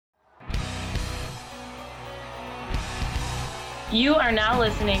You are now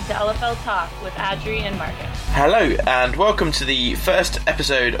listening to LFL Talk with Adri and Marcus. Hello, and welcome to the first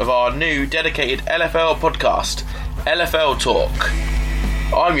episode of our new dedicated LFL podcast, LFL Talk.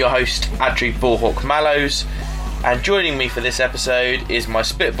 I'm your host, Adri Ballhawk Mallows, and joining me for this episode is my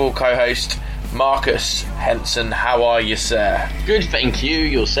Spitball co-host, Marcus Henson. How are you, sir? Good, thank you.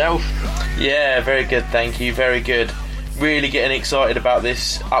 Yourself? Yeah, very good, thank you. Very good. Really getting excited about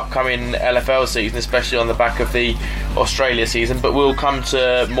this upcoming LFL season, especially on the back of the Australia season, but we'll come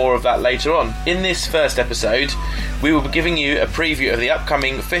to more of that later on. In this first episode, we will be giving you a preview of the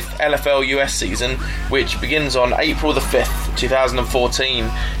upcoming 5th LFL US season, which begins on April the 5th, 2014,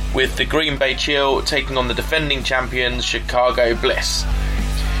 with the Green Bay Chill taking on the defending champions Chicago Bliss.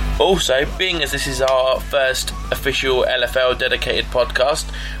 Also, being as this is our first official LFL dedicated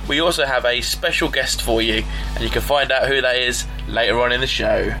podcast, we also have a special guest for you, and you can find out who that is later on in the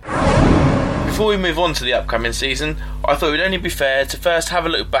show. Before we move on to the upcoming season, I thought it would only be fair to first have a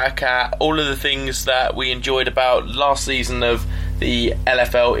look back at all of the things that we enjoyed about last season of the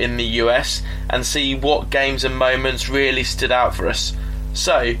LFL in the US and see what games and moments really stood out for us.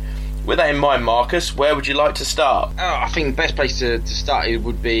 So, with that in mind, Marcus, where would you like to start? I think the best place to start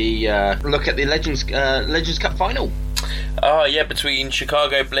would be look at the Legends Cup final. Oh, yeah, between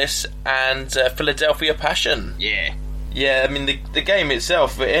Chicago Bliss and Philadelphia Passion. Yeah, I mean, the game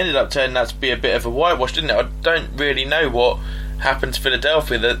itself, it ended up turning out to be a bit of a whitewash, didn't it? I don't really know what happened to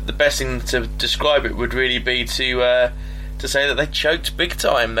Philadelphia. The best thing to describe it would really be to say that they choked big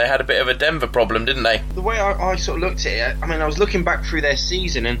time. They had a bit of a Denver problem, didn't they? The way I sort of looked at it, I mean, I was looking back through their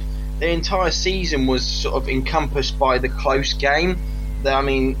season, and the entire season was sort of encompassed by the close game. I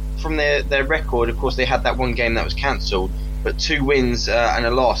mean, from their record, of course, they had that one game that was cancelled, but 2 wins and a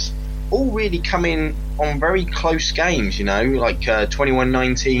loss, all really come in on very close games, you know, like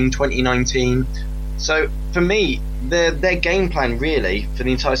 21-19, 20-19. So, for me, their game plan, really, for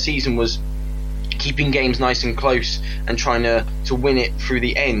the entire season was keeping games nice and close and trying to win it through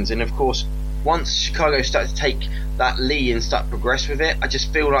the end. And, of course, once Chicago started to take that lead and start to progress with it, I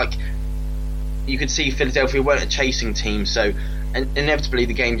just feel like you could see Philadelphia weren't a chasing team, so inevitably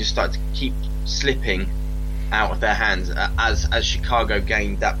the game just started to keep slipping out of their hands as Chicago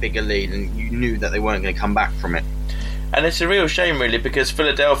gained that bigger lead, and you knew that they weren't going to come back from it. And it's a real shame, really, because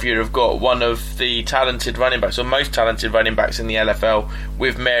Philadelphia have got one of the talented running backs, or most talented running backs in the LFL,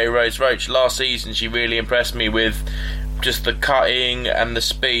 with Mary Rose Roach. Last season she really impressed me with just the cutting and the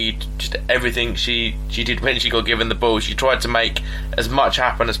speed, just everything she did when she got given the ball. She tried to make as much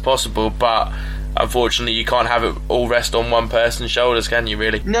happen as possible, but unfortunately you can't have it all rest on one person's shoulders, can you,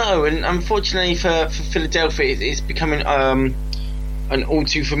 really? No, and unfortunately for Philadelphia, it's becoming an all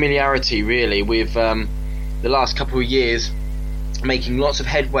too familiarity, really, with the last couple of years making lots of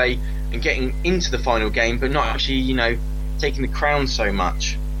headway and getting into the final game, but not actually, you know, taking the crown so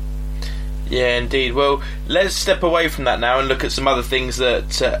much. Yeah, indeed. Well, let's step away from that now and look at some other things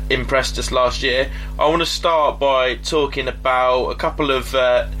that impressed us last year. I want to start by talking about a couple of,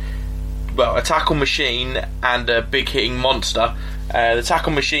 a tackle machine and a big hitting monster. The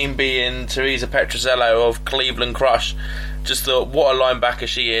tackle machine being Teresa Petrozello of Cleveland Crush. Just thought, what a linebacker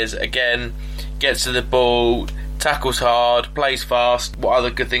she is. Again, gets to the ball, tackles hard, plays fast. What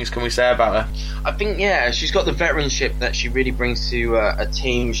other good things can we say about her? I think, yeah, she's got the veteranship that she really brings to a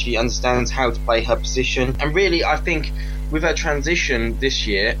team. She understands how to play her position. And really, I think with her transition this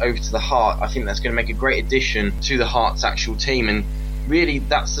year over to the Heart, I think that's going to make a great addition to the Heart's actual team. And really,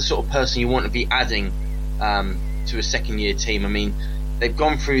 that's the sort of person you want to be adding to a second-year team. I mean, they've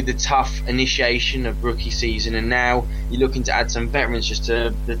gone through the tough initiation of rookie season, and now you're looking to add some veterans just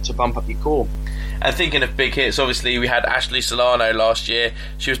to bump up your core. And thinking of big hits, obviously we had Ashley Solano last year.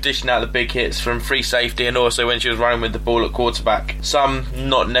 She was dishing out the big hits from free safety and also when she was running with the ball at quarterback. Some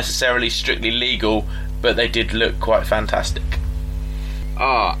not necessarily strictly legal, but they did look quite fantastic.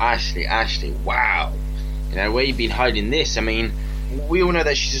 Oh, Ashley, wow. You know, where you been hiding this? I mean, we all know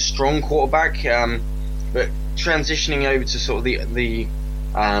that she's a strong quarterback, but transitioning over to sort of the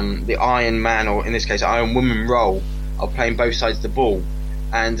Iron Man, or in this case Iron Woman role of playing both sides of the ball,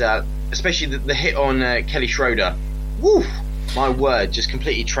 and especially the hit on Kelly Schroeder, woo, my word, just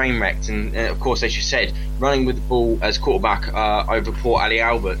completely train wrecked. And of course, as you said, running with the ball as quarterback over poor Ali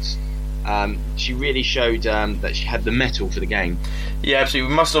Alberts, she really showed that she had the mettle for the game. Yeah,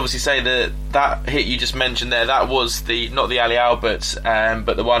 absolutely. We must obviously say that hit you just mentioned there, that was not the Ali Alberts,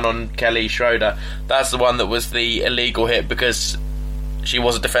 but the one on Kelly Schroeder. That's the one that was the illegal hit because she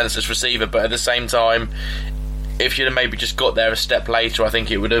was a defenseless receiver, but at the same time, if she'd have maybe just got there a step later, I think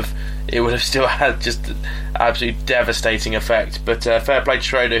it would have still had just an absolutely devastating effect. But fair play to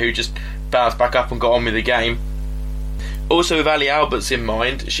Schroeder, who just bounced back up and got on with the game. Also, with Ali Alberts in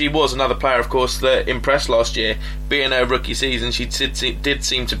mind, she was another player, of course, that impressed last year. Being her rookie season, she did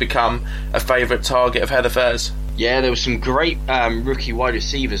seem to become a favourite target of Heather Furr's. Yeah, there were some great rookie wide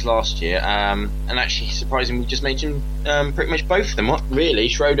receivers last year, and actually, surprisingly, we just mentioned pretty much both of them, really,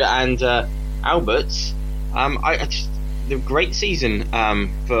 Schroeder and Alberts. The great season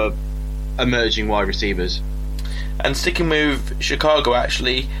for emerging wide receivers. And sticking with Chicago,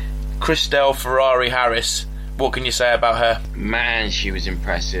 actually, Christelle Ferrari-Harris, what can you say about her? Man, she was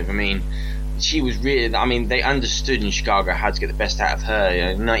impressive. I mean, she was really... they understood in Chicago how to get the best out of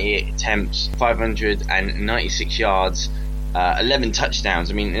her. 98 attempts, 596 yards, 11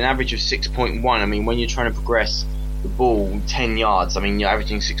 touchdowns. An average of 6.1. When you're trying to progress the ball 10 yards, you're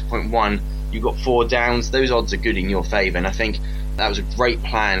averaging 6.1. You've got 4 downs. Those odds are good in your favour. And I think that was a great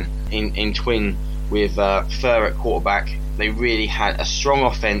plan in Twin with Furr at quarterback. They really had a strong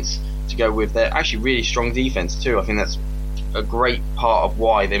offence to go with their actually really strong defence too. I think that's a great part of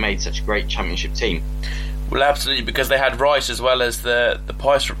why they made such a great championship team. Well, absolutely, because they had Rice as well as the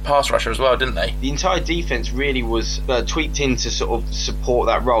pass rusher as well, didn't they? The entire defence really was tweaked in to sort of support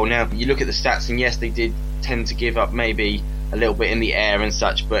that role. Now, you look at the stats, and yes, they did tend to give up maybe a little bit in the air and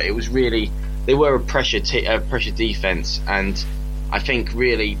such, but it was really... They were a pressure defence, and I think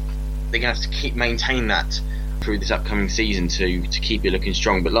really they're going to have to maintain that through this upcoming season to keep it looking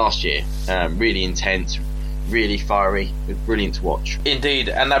strong. But last year, really intense, really fiery, it was brilliant to watch. Indeed,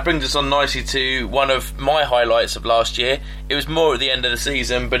 and that brings us on nicely to one of my highlights of last year. It was more at the end of the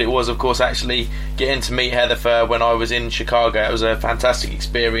season, but it was, of course, actually getting to meet Heather Furr when I was in Chicago. It was a fantastic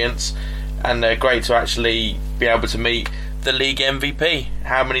experience, and great to actually be able to meet the league MVP.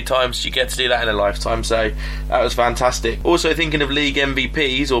 How many times do you get to do that in a lifetime? So that was fantastic. Also, thinking of league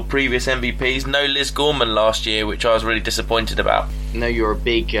MVPs or previous MVPs, no Liz Gorman last year, which I was really disappointed about. I know you're a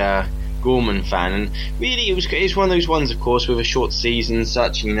big Gorman fan, and really it was one of those ones, of course, with a short season and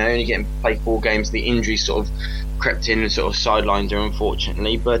such, only getting to play 4 games, the injuries sort of crept in and sort of sidelined her,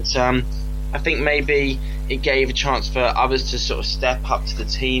 unfortunately. But I think maybe it gave a chance for others to sort of step up to the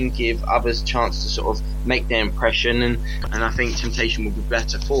team, give others a chance to sort of make their impression, and I think Temptation will be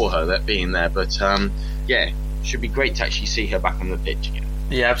better for her, that being there. But should be great to actually see her back on the pitch again.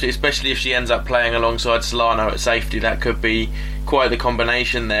 Yeah, absolutely, especially if she ends up playing alongside Solano at safety. That could be quite the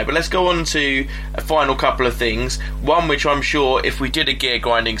combination there. But let's go on to a final couple of things. One which I'm sure if we did a gear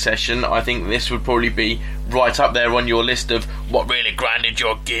grinding session, I think this would probably be right up there on your list of what really grinded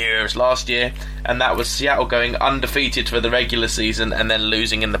your gears last year, and that was Seattle going undefeated for the regular season and then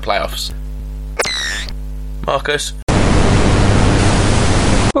losing in the playoffs. Marcus?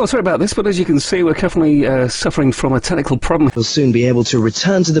 Well, sorry about this, but as you can see, we're currently suffering from a technical problem. We'll soon be able to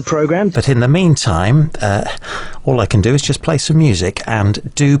return to the programme. But in the meantime, all I can do is just play some music,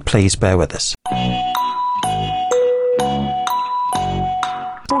 and do please bear with us.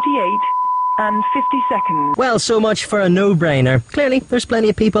 48 and 50 seconds. Well, so much for a no-brainer. Clearly, there's plenty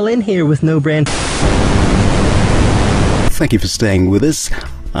of people in here with no-brain. Thank you for staying with us.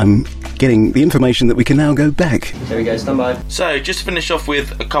 I'm getting the information that we can now go back. There we go, stand by. So, just to finish off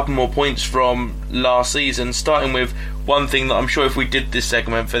with a couple more points from last season, starting with one thing that I'm sure if we did this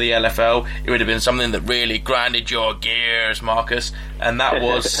segment for the LFL, it would have been something that really grinded your gears, Marcus, and that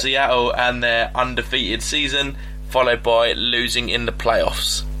was Seattle and their undefeated season, followed by losing in the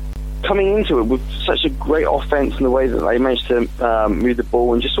playoffs. Coming into it with such a great offense and the way that they managed to move the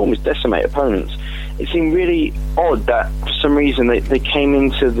ball and just almost decimate opponents, it seemed really odd that for some reason they came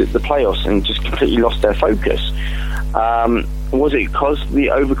into the playoffs and just completely lost their focus. Was it because the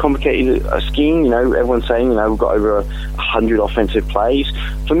overcomplicated scheme? Everyone's saying, we've got over 100 offensive plays.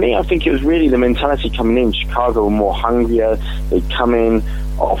 For me, I think it was really the mentality coming in. Chicago were more hungrier. They'd come in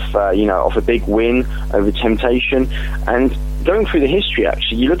off a big win over Temptation. And going through the history,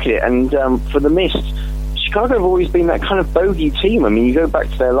 actually, you look at it, and for the Mist, Chicago have always been that kind of bogey team. You go back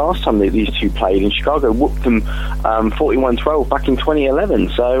to their last time that these two played, and Chicago whooped them 41-12 back in 2011.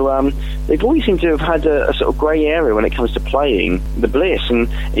 So they've always seemed to have had a sort of grey area when it comes to playing the Bliss, and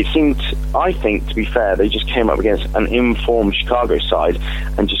it seemed, I think, to be fair, they just came up against an informed Chicago side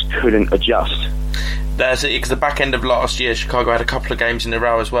and just couldn't adjust. That's it, because the back end of last year, Chicago had a couple of games in a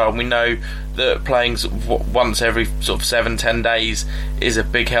row as well. And we know that playing once every sort of 7-10 days is a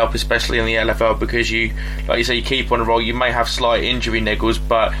big help, especially in the LFL, because you, like you say, you keep on a roll. You may have slight injury niggles,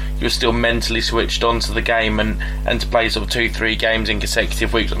 but you're still mentally switched onto the game, and to play sort of 2-3 games in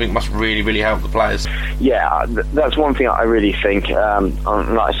consecutive weeks, I think must really, really help the players. Yeah, that's one thing I really think. Like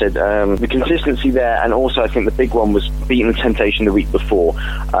I said, the consistency there, and also I think the big one was beating the Temptation the week before,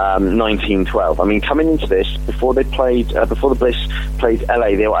 19-12. I mean, coming into this, before the Bliss played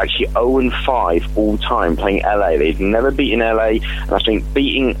LA, they were actually 0-5 all time playing LA. They'd never beaten LA, and I think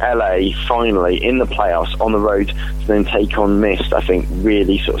beating LA finally in the playoffs on the road to then take on Mist, I think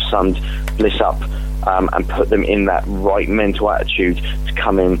really sort of summed Bliss up and put them in that right mental attitude to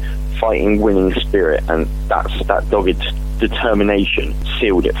come in fighting, winning spirit, and that dogged determination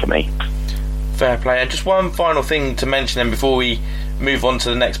sealed it for me. Fair play. And just one final thing to mention then before we move on to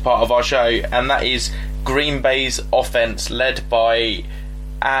the next part of our show, and that is Green Bay's offense led by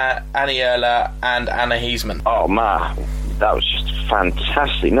Annie Erler and Anna Heisman. Oh man, that was just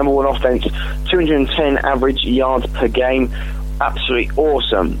fantastic. Number one offense, 210 average yards per game. Absolutely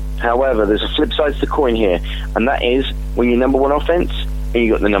awesome. However, there's a flip side to the coin here, and that is when you're number one offense and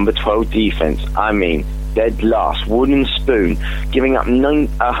you got the number 12 defense. I mean, dead last, wooden spoon, giving up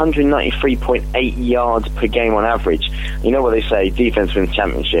 193.8 yards per game on average. You know what they say, defense wins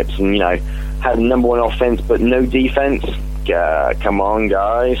championships, and had number one offense but no defense. Come on,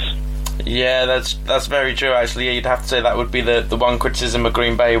 guys. Yeah, that's very true. Actually, you'd have to say that would be the one criticism of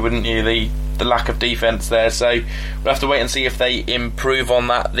Green Bay, wouldn't you? The lack of defense there. So we'll have to wait and see if they improve on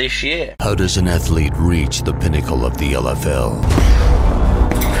that this year. How does an athlete reach the pinnacle of the LFL?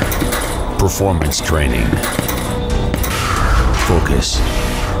 Performance training, focus,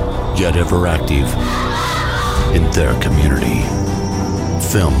 yet ever active in their community.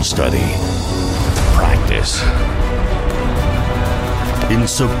 Film study, practice. In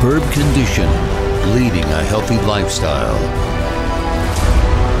superb condition, leading a healthy lifestyle.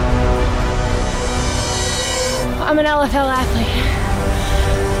 I'm an LFL athlete.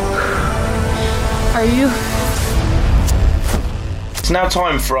 Are you? It's now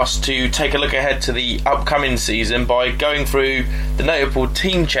time for us to take a look ahead to the upcoming season by going through the notable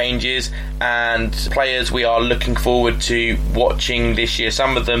team changes and players we are looking forward to watching this year.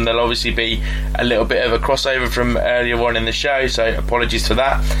 Some of them, there'll obviously be a little bit of a crossover from earlier on in the show, so apologies for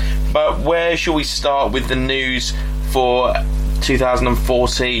that. But where shall we start with the news for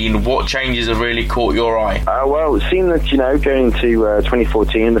 2014? What changes have really caught your eye? Well, it seemed that, going into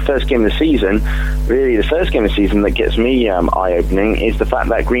 2014, the first game of the season that gets me eye-opening is the fact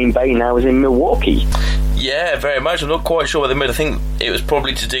that Green Bay now is in Milwaukee. Yeah, very much. I'm not quite sure what they made. I think it was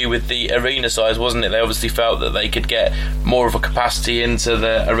probably to do with the arena size, wasn't it? They obviously felt that they could get more of a capacity into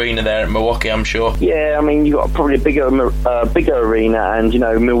the arena there at Milwaukee, I'm sure. Yeah, I mean, you've got probably a bigger arena, and,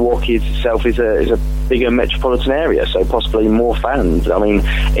 Milwaukee itself is a bigger metropolitan area, so possibly more fans. I mean,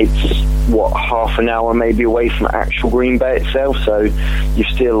 it's, half an hour maybe away from actual Green Bay itself, so you're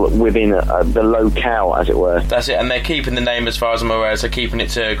still within the locale, as it were. That's it, and they're keeping the name, as far as I'm aware, so keeping it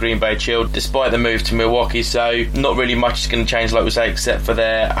to Green Bay Shield, despite the move to Milwaukee, so not really much is going to change, like we say, except for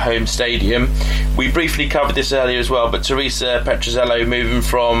their home stadium. We briefly covered this earlier as well, but Teresa Petrozello moving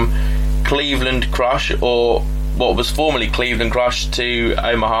from Cleveland Crush, or what was formerly Cleveland Crush, to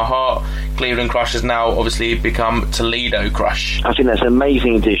Omaha Heart. Cleveland Crush has now obviously become Toledo Crush. I think that's an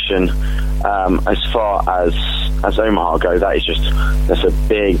amazing addition. As far as Omaha go, that's a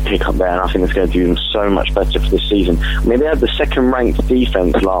big pickup there, and I think it's going to do them so much better for this season. I mean, they had the second-ranked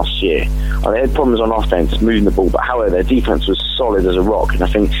defense last year. They had problems on offense, moving the ball, but however, their defense was solid as a rock, and I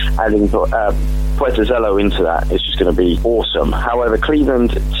think adding Puertozello into that is just going to be awesome. However,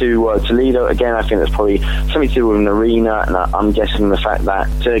 Cleveland to Toledo, again, I think that's probably something to do with an arena, and I'm guessing the fact that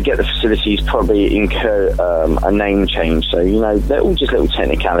to get the facilities probably incur a name change. So, they're all just little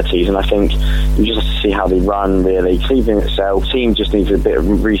technicalities, and I think you just have to see how they run, really. Cleveland itself, team just needs a bit of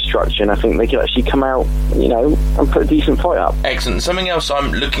restructure, and I think they could actually come out, and put a decent fight up. Excellent. Something else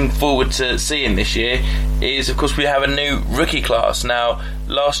I'm looking forward to seeing this year is, of course, we have a new rookie class. Now,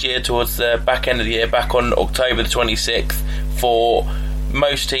 last year, towards the back end of the year, back on October the 26th, for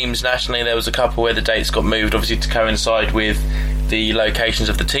most teams nationally, there was a couple where the dates got moved, obviously to coincide with the locations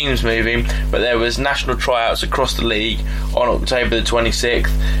of the teams moving, but there was national tryouts across the league on October the 26th.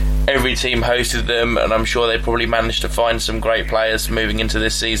 Every team hosted them, and I'm sure they probably managed to find some great players moving into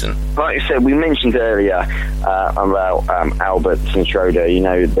this season. Like I said, we mentioned earlier about Albert and Schroeder,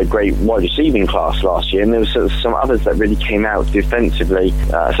 the great wide receiving class last year, and there was some others that really came out defensively,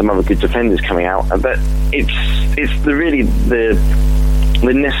 some other good defenders coming out, but it's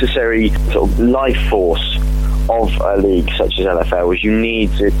the necessary sort of life force of a league such as LFL is you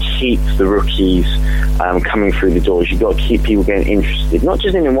need to keep the rookies coming through the doors. You've got to keep people getting interested, not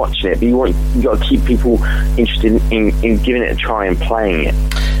just in watching it, but you've got to keep people interested in giving it a try and playing it.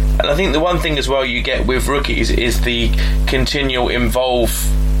 And I think the one thing as well you get with rookies is the continual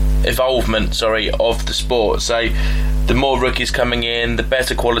involvement of the sport. So the more rookies coming in, the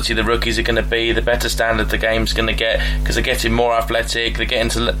better quality the rookies are going to be, the better standard the game's going to get, because they're getting more athletic, they're getting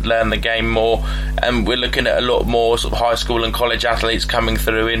to learn the game more, and we're looking at a lot more sort of high school and college athletes coming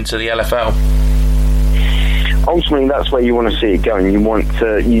through into the LFL. Ultimately, that's where you want to see it going. You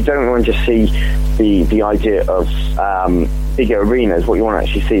don't want to see the idea of bigger arenas. What you want to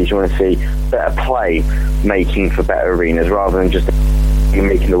actually see is you want to see better play making for better arenas, rather than just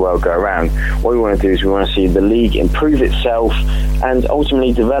making the world go around. What we want to do is we want to see the league improve itself and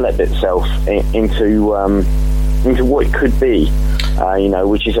ultimately develop itself into what it could be,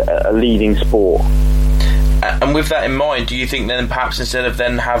 which is a leading sport. And with that in mind, do you think then perhaps instead of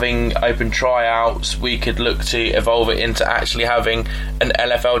then having open tryouts, we could look to evolve it into actually having an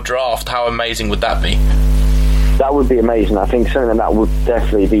LFL draft? How amazing would that be? That would be amazing. I think something that would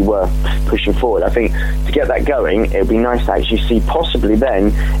definitely be worth pushing forward. I think to get that going, it would be nice to actually see possibly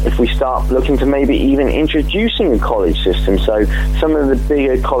then if we start looking to maybe even introducing a college system. So some of the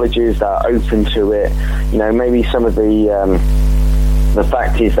bigger colleges that are open to it, maybe some of the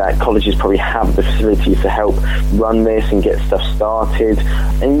fact is that colleges probably have the facilities to help run this and get stuff started.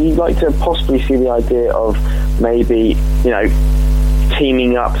 And you'd like to possibly see the idea of maybe,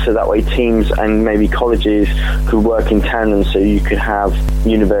 teaming up so that way teams and maybe colleges could work in tandem, so you could have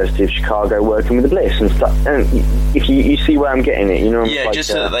University of Chicago working with the Bliss and stuff. And if you see where I'm getting it, just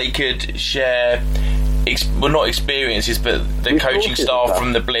so that they could share not experiences, but the coaching staff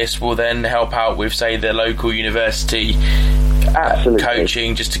from the Bliss will then help out with, say, the local university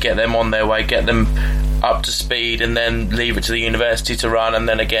coaching, just to get them on their way, get them up to speed, and then leave it to the university to run, and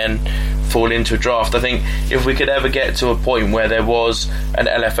then again fall into a draft. I think if we could ever get to a point where there was an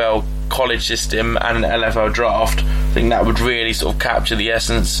LFL college system and an LFL draft, I think that would really sort of capture the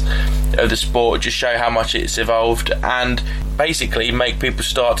essence of the sport, just show how much it's evolved, and basically make people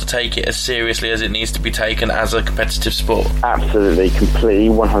start to take it as seriously as it needs to be taken as a competitive sport. Absolutely, completely,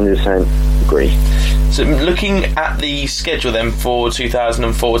 100% agree. So looking at the schedule then for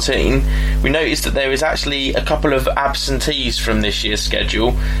 2014, we noticed that there is actually a couple of absentees from this year's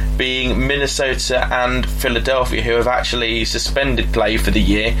schedule, being Minnesota and Philadelphia, who have actually suspended play for the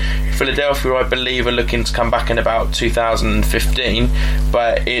year. Philadelphia, I believe, are looking to come back in about 2015,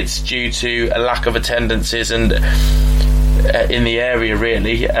 but it's due to a lack of attendances and in the area,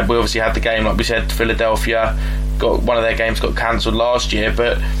 really. And we obviously had the game, like we said, Philadelphia one of their games got cancelled last year,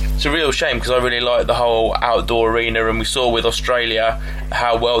 but it's a real shame because I really like the whole outdoor arena, and we saw with Australia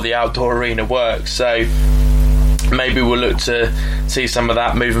how well the outdoor arena works. So maybe we'll look to see some of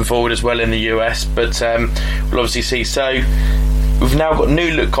that moving forward as well in the US, but we'll obviously see. So we've now got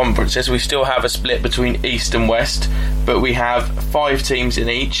new look conferences. We still have a split between East and West, but we have 5 teams in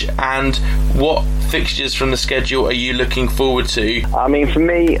each. And what fixtures from the schedule are you looking forward to? I mean, for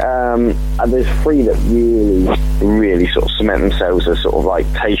me, there's 3 that really sort of cement themselves as sort of like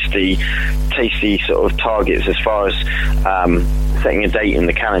tasty sort of targets as far as setting a date in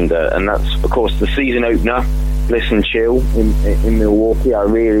the calendar, and that's of course the season opener, Bliss and Chill in Milwaukee. I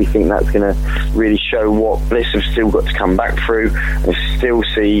really think that's going to really show what Bliss have still got to come back through, and still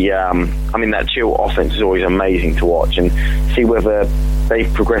see that Chill offense is always amazing to watch, and see whether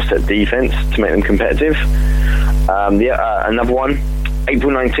they've progressed at defense to make them competitive. Another one,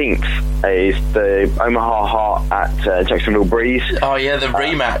 April 19th is the Omaha Heart at Jacksonville Breeze. Oh yeah, the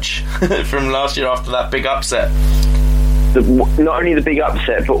rematch from last year after that big upset. Not only the big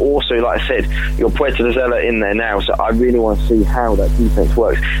upset, but also, like I said, your Puerto de Zella in there now, so I really want to see how that defense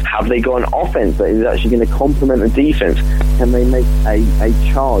works. Have they got an offense that is actually going to complement the defense? Can they make a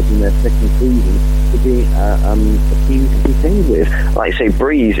charge in their second season to be a team to contend with? Like I say,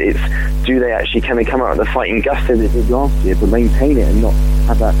 Breeze, can they come out with the fighting gusto they did last year, but maintain it and not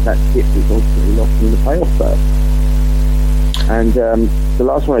have that tip that's ultimately lost in the playoff first? And the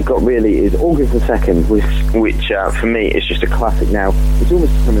last one I got really is August the 2nd, which for me is just a classic now. It's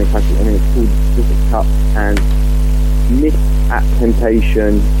almost becoming a classic. I mean, it's called Pacific Cup, and Mist at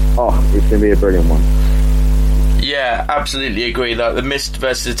Temptation. Oh, it's going to be a brilliant one. Yeah, absolutely agree. Like the Mist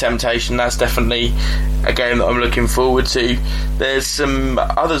versus the Temptation, that's definitely a game that I'm looking forward to. There's some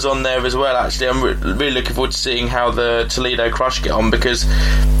others on there as well, actually. I'm really looking forward to seeing how the Toledo Crush get on, because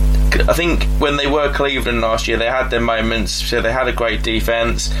I think when they were Cleveland last year, they had their moments, so they had a great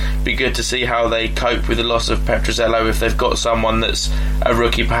defence. Be good to see how they cope with the loss of Petrozello, if they've got someone that's a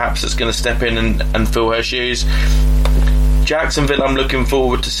rookie perhaps that's going to step in and fill her shoes. Jacksonville, I'm looking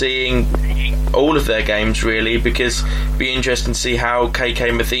forward to seeing all of their games really, because it'd be interesting to see how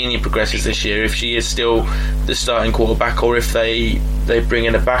KK Matheny progresses this year, if she is still the starting quarterback or if they bring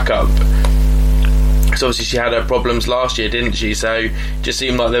in a backup. Because obviously she had her problems last year, didn't she? So it just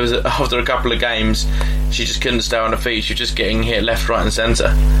seemed like there was after a couple of games she just couldn't stay on her feet. She was just getting hit left, right and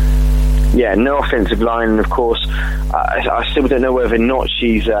centre. Yeah, no offensive line, and of course I still don't know whether or not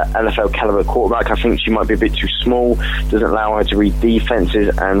she's an NFL caliber quarterback. I think she might be a bit too small, doesn't allow her to read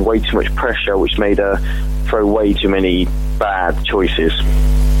defenses, and way too much pressure, which made her throw way too many bad choices.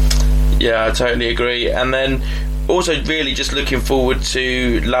 Yeah, I totally agree. And then also really just looking forward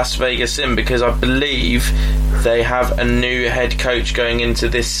to Las Vegas Sim, because I believe they have a new head coach going into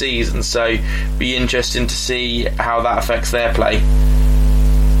this season, so be interesting to see how that affects their play.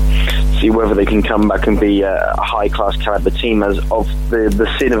 See whether they can come back and be a high-class caliber team as of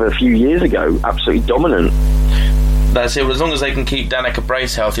the Sid of a few years ago. Absolutely dominant. That's it. Well, as long as they can keep Danica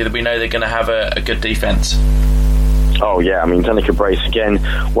Brace healthy, we know they're going to have a good defence. Oh yeah, I mean, Danica Brace again,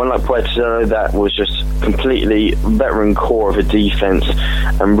 one like Puerto that was just completely veteran core of a defence,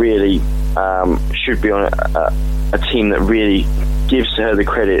 and really should be on a team that really gives her the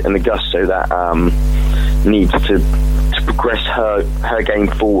credit and the gusto that needs to progress her game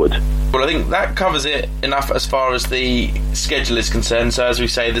forward. Well, I think that covers it enough as far as the schedule is concerned. So as we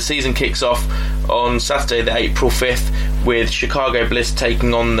say, the season kicks off on Saturday the April 5th with Chicago Bliss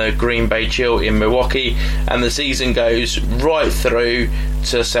taking on the Green Bay Chill in Milwaukee, and the season goes right through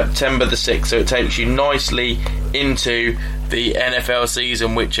to September the 6th, so it takes you nicely into the NFL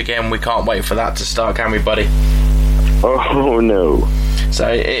season, which again, we can't wait for that to start, can we, buddy? Oh no. So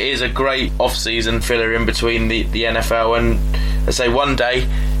it is a great off-season filler in between the NFL, and I say one day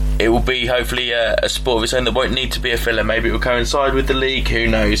it will be hopefully a sport of its own that won't need to be a filler. Maybe it will coincide with the league, who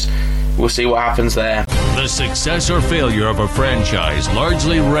knows. We'll see what happens there. The success or failure of a franchise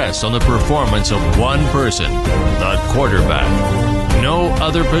largely rests on the performance of one person, the quarterback. No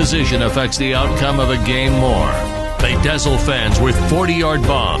other position affects the outcome of a game more. They dazzle fans with 40-yard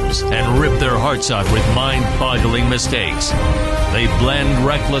bombs and rip their hearts out with mind-boggling mistakes. They blend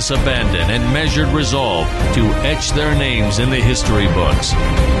reckless abandon and measured resolve to etch their names in the history books.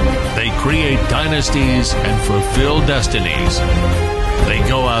 They create dynasties and fulfill destinies. They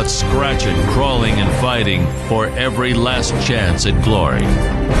go out scratching, crawling, and fighting for every last chance at glory.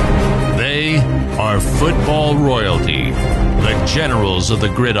 They are football royalty, the generals of the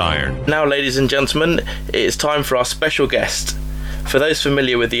gridiron. Now, ladies and gentlemen, it is time for our special guest. For those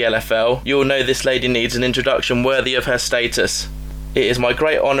familiar with the LFL, you'll know this lady needs an introduction worthy of her status. It is my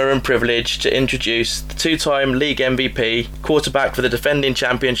great honour and privilege to introduce the two-time league MVP, quarterback for the defending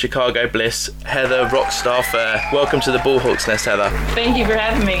champion Chicago Bliss, Heather Rockstar Furr. Welcome to the Ballhawk's Nest, Heather. Thank you for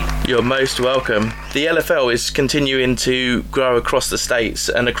having me. You're most welcome. The LFL is continuing to grow across the states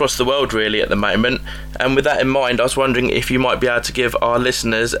and across the world really at the moment, and with that in mind, I was wondering if you might be able to give our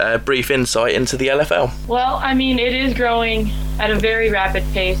listeners a brief insight into the LFL. Well, I mean, it is growing at a very rapid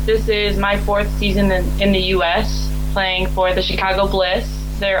pace. This is my fourth season in the US. Playing for the Chicago Bliss.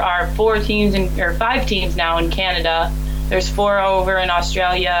 There are 5 teams now in Canada. There's 4 over in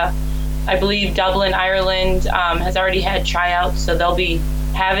Australia. I believe Dublin, Ireland has already had tryouts, so they'll be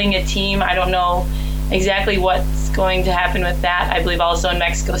having a team. I don't know exactly what's going to happen with that. I believe also in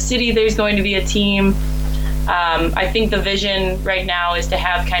Mexico City there's going to be a team. I think the vision right now is to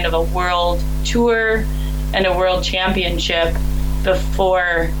have kind of a world tour and a world championship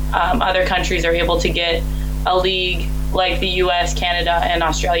before other countries are able to get a league like the US, Canada, and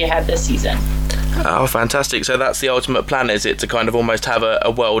Australia had this season. Oh, fantastic. So that's the ultimate plan, is it? To kind of almost have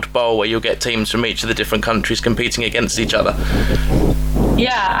a world bowl where you'll get teams from each of the different countries competing against each other?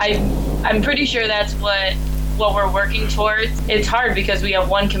 Yeah, I'm pretty sure that's what we're working towards. It's hard because we have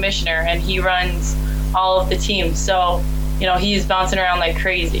one commissioner and he runs all of the teams. So, he's bouncing around like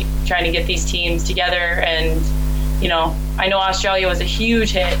crazy trying to get these teams together, and I know Australia was a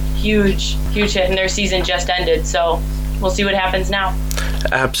huge hit, and their season just ended, so we'll see what happens now.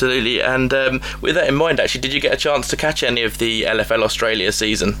 Absolutely, and with that in mind, actually, did you get a chance to catch any of the LFL Australia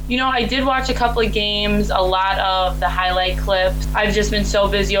season? I did watch a couple of games, a lot of the highlight clips. I've just been so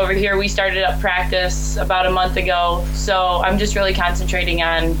busy over here. We started up practice about a month ago, so I'm just really concentrating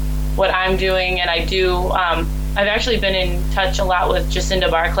on what I'm doing, and I've actually been in touch a lot with Jacinda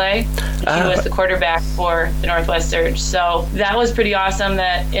Barclay. She was the quarterback for the Northwest Surge. So that was pretty awesome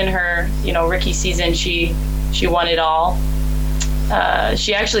that in her, rookie season, she won it all.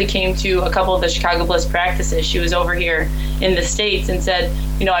 she actually came to a couple of the Chicago Bliss practices. She was over here in the States and said,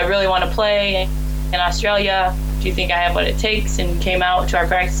 I really want to play in Australia. Do you think I have what it takes? And came out to our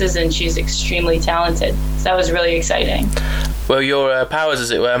practices, and she's extremely talented. So that was really exciting. Well, your powers,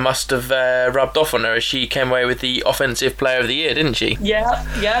 as it were, must have rubbed off on her as she came away with the Offensive Player of the Year, didn't she?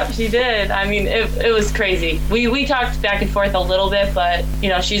 Yep, she did. I mean, it was crazy. We talked back and forth a little bit, but,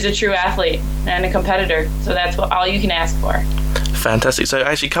 she's a true athlete and a competitor. So that's all you can ask for. Fantastic. So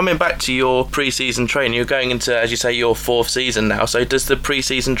actually coming back to your pre-season training, you're going into, as you say, your 4th season now. So does the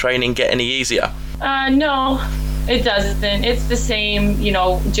pre-season training get any easier? No, it doesn't. It's the same,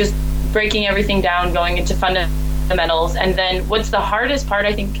 just breaking everything down, going into fundamentals. And then what's the hardest part,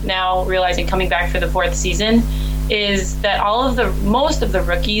 I think, now realizing coming back for the 4th season, is that most of the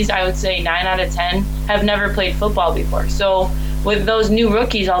rookies, I would say 9 out of 10, have never played football before. So with those new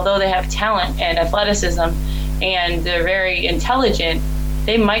rookies, although they have talent and athleticism and they're very intelligent,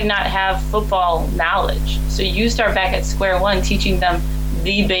 they might not have football knowledge. So you start back at square one teaching them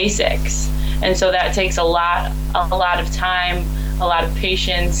the basics. And so that takes a lot of time, a lot of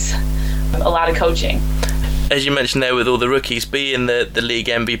patience, a lot of coaching. As you mentioned there, with all the rookies being the league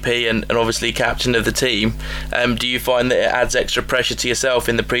MVP and obviously captain of the team, do you find that it adds extra pressure to yourself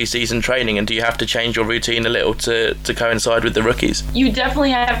in the pre-season training, and do you have to change your routine a little to coincide with the rookies? You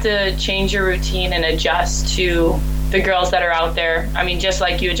definitely have to change your routine and adjust to the girls that are out there. I mean, just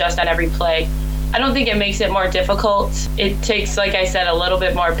like you adjust on every play. I don't think it makes it more difficult. It takes, like I said, a little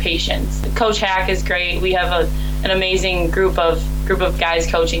bit more patience. Coach Hack is great. We have an amazing group of guys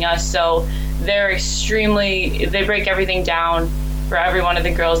coaching us, so they break everything down for every one of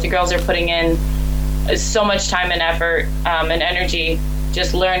the girls. The girls are putting in so much time and effort and energy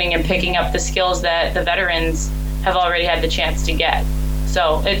just learning and picking up the skills that the veterans have already had the chance to get.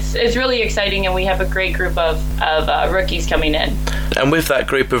 So it's really exciting, and we have a great group of rookies coming in. And with that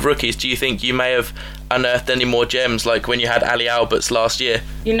group of rookies, do you think you may have unearthed any more gems like when you had Ali Alberts last year?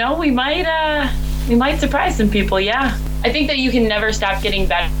 We might surprise some people, yeah. I think that you can never stop getting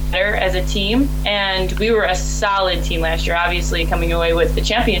better as a team, and we were a solid team last year, obviously coming away with the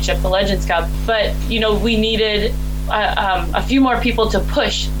championship, the Legends Cup, but we needed a few more people to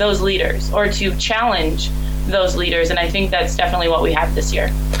push those leaders or to challenge those leaders, and I think that's definitely what we have this year.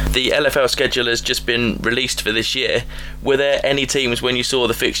 The LFL schedule has just been released for this year. Were there any teams when you saw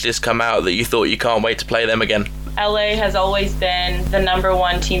the fixtures come out that you thought you can't wait to play them again? LA has always been the number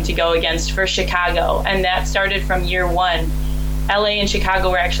one team to go against for Chicago, and that started from year one. LA and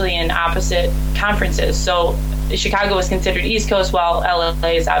Chicago were actually in opposite conferences, so Chicago was considered East Coast while LA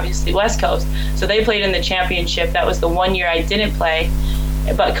is obviously West Coast. So they played in the championship. That was the 1 year I didn't play,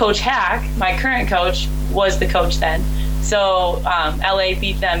 but Coach Hack, my current coach, was the coach then. So LA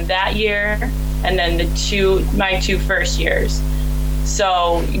beat them that year, and then my two first years.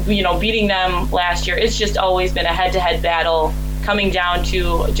 So, beating them last year, it's just always been a head-to-head battle, coming down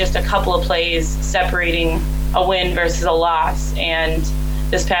to just a couple of plays separating a win versus a loss. And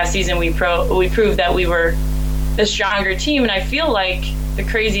this past season, we proved that we were the stronger team. And I feel like the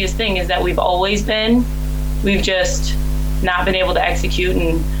craziest thing is that we've just not been able to execute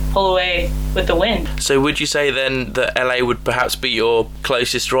and pull away with the win. So would you say then that LA would perhaps be your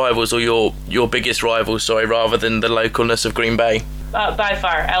closest rivals, or your biggest rivals, rather than the localness of Green Bay? By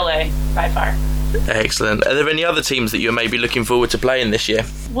far, LA, by far. Excellent. Are there any other teams that you're maybe looking forward to playing this year?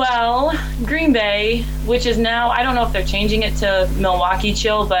 Well, Green Bay, which is now, I don't know if they're changing it to Milwaukee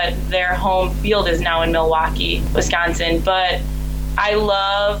Chill, but their home field is now in Milwaukee, Wisconsin. But I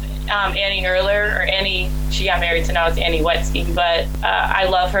love Annie Erler, she got married, so now it's Annie Wetstein, but I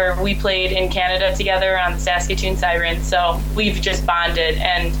love her. We played in Canada together on the Saskatoon Sirens, so we've just bonded.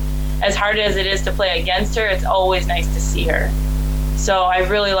 And as hard as it is to play against her, it's always nice to see her. So I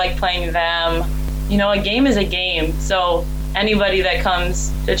really like playing them. A game is a game. So anybody that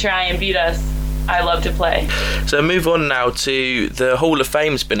comes to try and beat us, I love to play. So move on now to the Hall of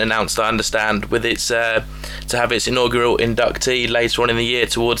Fame's been announced, I understand, with its to have its inaugural inductee later on in the year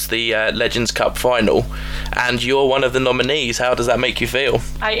towards the Legends Cup final. And you're one of the nominees. How does that make you feel?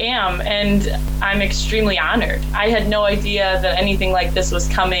 I am, and I'm extremely honored. I had no idea that anything like this was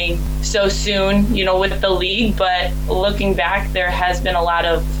coming so soon, with the league, but looking back, there has been a lot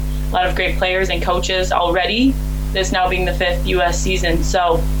of great players and coaches already, this now being the 5th US season.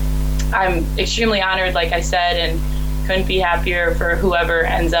 So I'm extremely honored, like I said, and couldn't be happier for whoever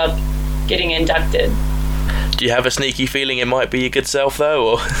ends up getting inducted. Do you have a sneaky feeling it might be your good self,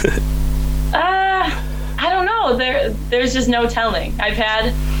 though, or? I don't know. There's just no telling. I've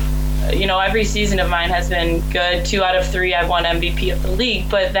had, every season of mine has been good. 2 out of 3 I've won MVP of the league,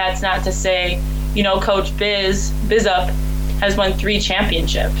 but that's not to say, Coach Biz Up has won 3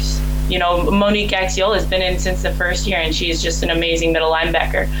 championships. You know, Monique Axiol has been in since the first year, and she's just an amazing middle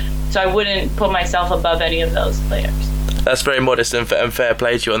linebacker. So I wouldn't put myself above any of those players. That's very modest and fair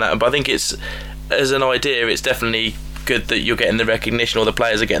play to you on that. But I think it's, as an idea, it's definitely good that you're getting the recognition, or the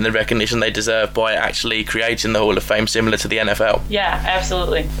players are getting the recognition they deserve by actually creating the Hall of Fame similar to the NFL. Yeah,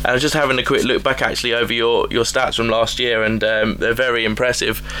 absolutely. I was just having a quick look back actually over your stats from last year, and they're very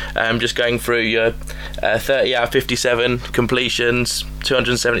impressive. Just going through your 30 out of 57 completions,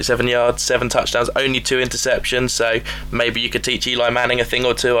 277 yards, 7 touchdowns, only 2 interceptions, so maybe you could teach Eli Manning a thing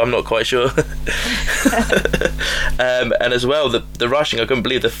or two, I'm not quite sure. And as well, the rushing, I couldn't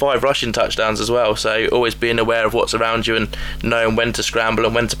believe the 5 rushing touchdowns as well, so always being aware of what's around you and knowing when to scramble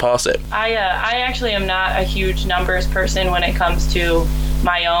and when to pass it. I actually am not a huge numbers person when it comes to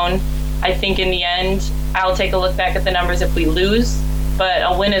my own. I think in the end, I'll take a look back at the numbers if we lose, but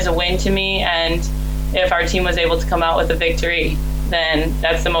a win is a win to me, and if our team was able to come out with a victory, then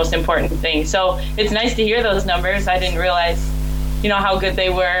that's the most important thing. So it's nice to hear those numbers. I didn't realize, how good they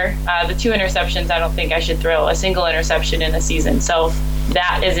were. The 2 interceptions, I don't think I should throw a single interception in a season, so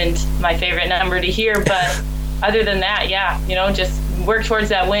that isn't my favorite number to hear, but other than that, just work towards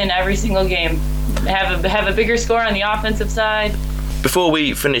that win every single game. Have a bigger score on the offensive side. Before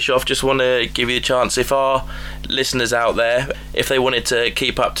we finish off, just want to give you a chance, if our listeners out there, if they wanted to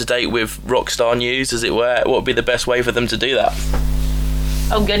keep up to date with Rockstar news, as it were, what would be the best way for them to do that?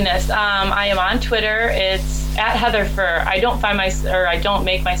 Oh goodness, I am on Twitter. It's at Heather Furr. I don't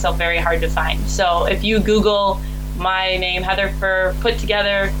make myself very hard to find. So if you Google my name, Heather Furr, put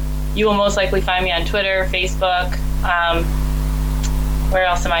together, you will most likely find me on Twitter, Facebook. Where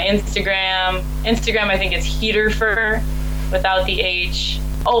else am I? Instagram. I think it's Heather Furr without the H.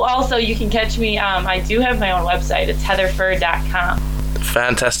 Oh, also you can catch me. I do have my own website. It's heatherfurr.com.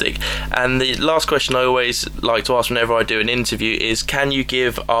 Fantastic. And the last question I always like to ask whenever I do an interview is, can you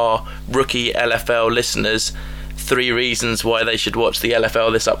give our rookie LFL listeners 3 reasons why they should watch the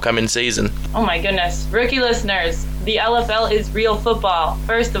LFL this upcoming season? Oh my goodness. Rookie listeners, the LFL is real football.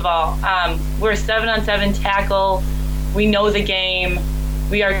 First of all, we're 7-on-7 tackle. We know the game.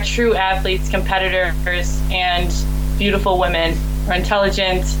 We are true athletes, competitors, and beautiful women. We're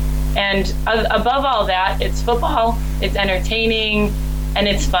intelligent. And above all that, it's football, it's entertaining, and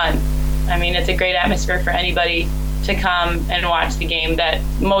it's fun. I mean, it's a great atmosphere for anybody to come and watch the game that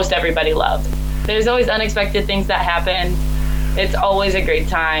most everybody loves. There's always unexpected things that happen. It's always a great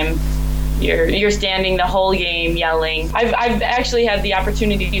time. You're standing the whole game yelling. I've actually had the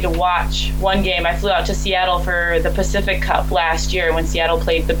opportunity to watch one game. I flew out to Seattle for the Pacific Cup last year when Seattle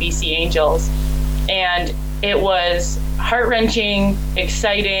played the BC Angels. And it was heart-wrenching,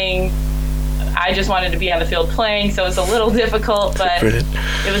 exciting. I just wanted to be on the field playing, so it was a little difficult, but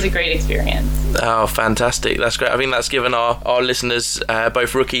it was a great experience. Oh, fantastic. That's great. I think that's given our listeners,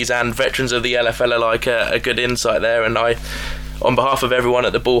 both rookies and veterans of the LFL alike, a good insight there. And I, on behalf of everyone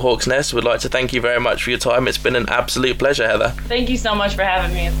at the Ballhawk's Nest, would like to thank you very much for your time. It's been an absolute pleasure, Heather. Thank you so much for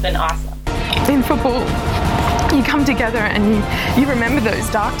having me. It's been awesome. In football, you come together and you remember those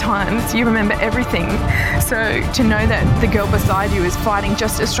dark times, you remember everything. So to know that the girl beside you is fighting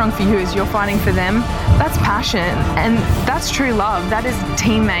just as strong for you as you're fighting for them, that's passion, and that's true love. That is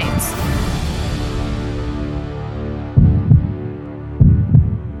teammates.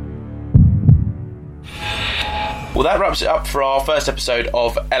 Well, that wraps it up for our first episode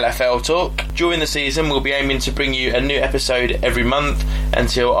of LFL Talk. During the season, we'll be aiming to bring you a new episode every month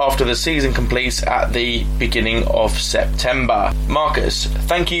until after the season completes at the beginning of September. Marcus,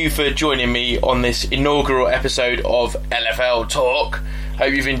 thank you for joining me on this inaugural episode of LFL Talk.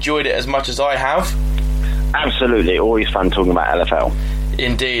 Hope you've enjoyed it as much as I have. Absolutely, always fun talking about LFL.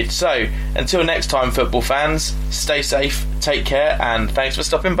 Indeed. So, until next time, football fans, stay safe, take care, and thanks for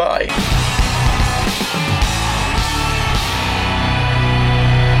stopping by.